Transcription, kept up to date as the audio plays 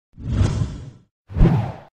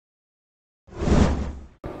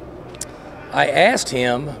I asked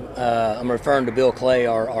him, I'm referring to Bill Clay,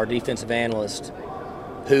 our defensive analyst,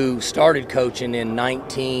 who started coaching in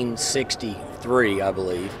 1963, I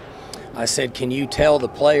believe. I said, can you tell the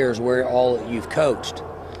players where all you've coached?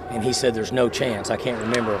 And he said, there's no chance. I can't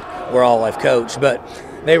remember where all I've coached. But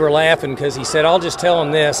they were laughing because he said, I'll just tell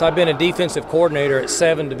them this. I've been a defensive coordinator at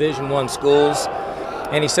 7 Division I schools.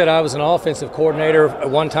 And he said I was an offensive coordinator at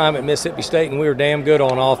one time at Mississippi State, and we were damn good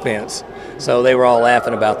on offense. So they were all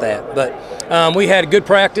laughing about that. But we had a good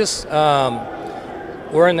practice.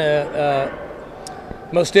 We're in the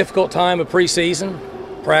most difficult time of preseason.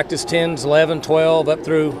 Practice 10s, 11, 12, up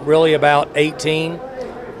through really about 18.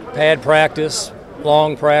 Pad practice,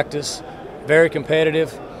 long practice, very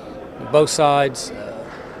competitive, both sides.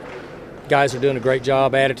 Guys are doing a great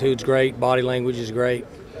job. Attitude's great. Body language is great.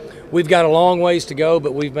 We've got a long ways to go,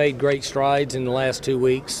 but we've made great strides in the last 2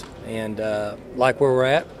 weeks. And like where we're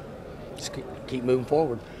at, just keep moving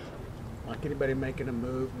forward. Like anybody making a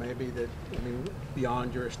move, maybe that,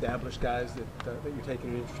 beyond your established guys that you're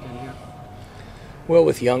taking an interest in here? Well,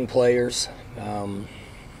 with young players,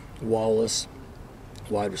 Wallace,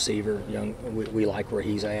 wide receiver, we like where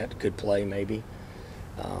he's at, could play maybe.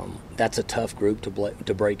 That's a tough group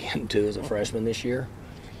to break into as a freshman this year.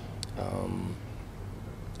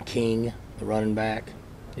 King, the running back,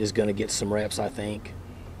 is going to get some reps, I think,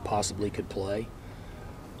 possibly could play.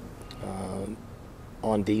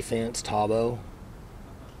 On defense, Tabo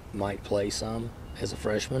might play some as a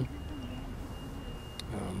freshman.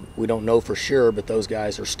 We don't know for sure, but those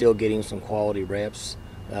guys are still getting some quality reps.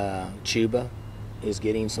 Chuba is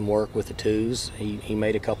getting some work with the twos. He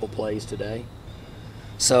made a couple plays today.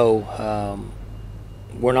 So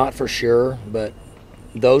we're not for sure, but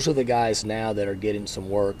those are the guys now that are getting some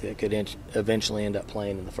work that could eventually end up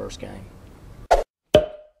playing in the first game.